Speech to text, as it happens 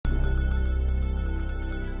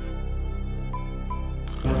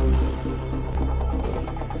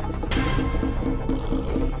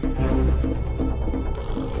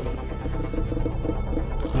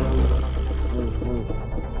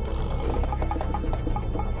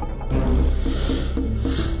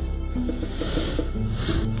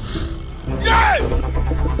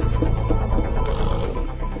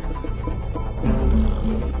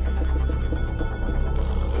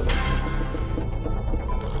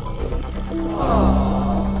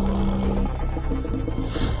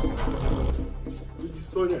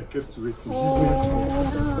sorry I kept you waiting. Business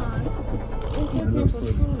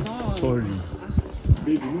man. Sorry.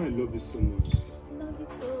 Baby, you know I love you so much. Love you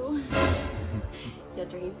too. You're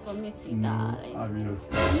doing for me too, No, darling. I'm yours.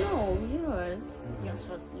 No, yours. Yours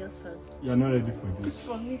first. Yours first. You're not ready for this.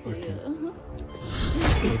 From me to Okay. you.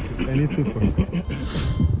 Okay. Anything for you.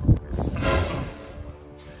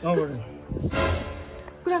 Don't worry.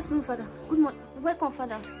 Good afternoon, Father. Good morning. Welcome,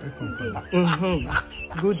 Father.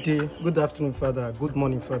 Good day. Good afternoon, Father. Good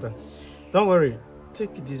morning, Father. Don't worry.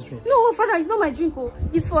 Take this drink. No, Father, it's not my drink. Oh,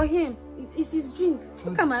 it's for him. It's his drink.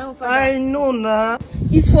 Look at my own, Father. I know now.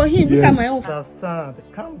 It's for him. Look at my own. Understand.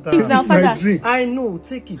 Calm It's down. now, It's my Father. drink. I know.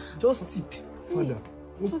 Take it. Just sip. Father,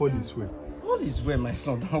 hope all is well. All is well, my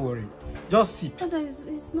son. Don't worry. Just sip. Father,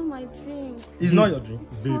 it's not my drink. It's not your drink.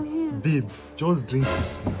 It's for him. Babe, just drink it.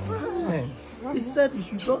 Fine. He said you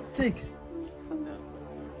should just take. Father.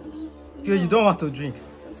 Okay, you don't want to drink.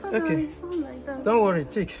 Father, Okay. it's not like that. Don't worry.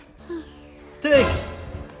 Take. Take.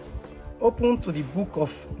 Open to the book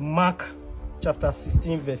of Mark, chapter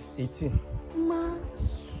 16, verse 18. Ma.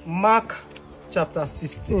 Mark, chapter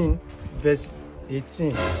 16, verse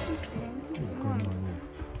 18. What's going on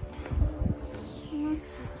here? Mark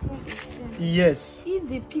 16. Yes. If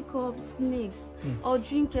they pick up snakes or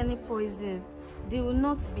drink any poison, they will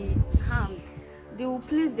not be harmed. They will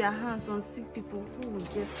place their hands on sick people who will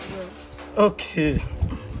get well. Okay.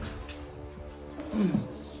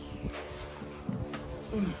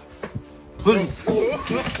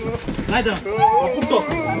 Lie down. Put up.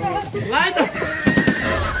 Lie down.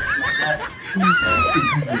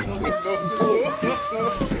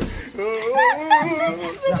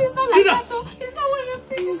 Sit down. It's not what you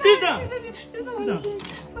think. Sit down. It's not Sit what down. you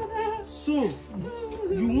think. So,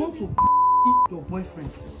 you want to your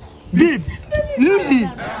boyfriend? Babe, leave.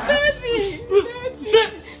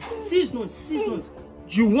 Cease noise.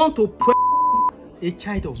 You want to a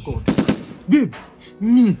child of God? Babe,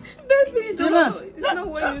 me. Baby, don't. Relax. It's not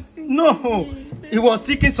what you think. No, he was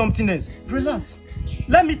thinking something else. Relax.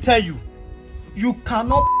 Let me tell you, you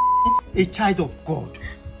cannot a child of God.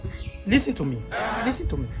 Listen to me. Listen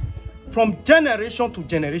to me. From generation to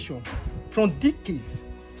generation, from decades,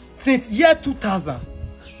 since year 2000,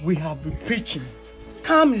 we have been preaching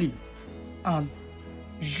calmly, and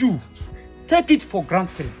you take it for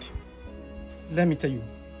granted. Let me tell you,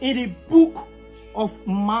 in the book of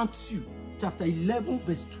Matthew, chapter 11,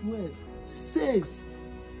 verse 12, says,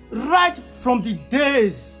 right from the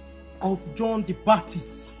days of John the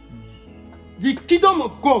Baptist, the kingdom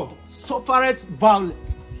of God suffered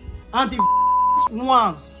violence, and the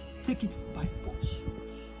ones take it by force.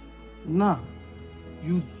 Now,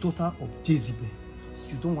 you daughter of Jezebel,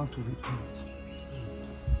 you don't want to repent.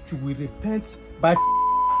 You will repent by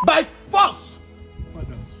force.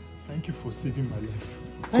 Father, thank you for saving my life.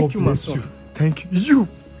 Thank God you, my bless son. you. Thank you.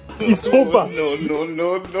 It's over. No.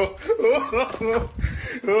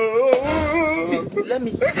 See, let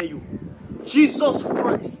me tell you, Jesus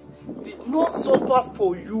Christ did not suffer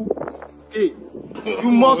for you in vain.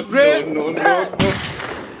 You must repent.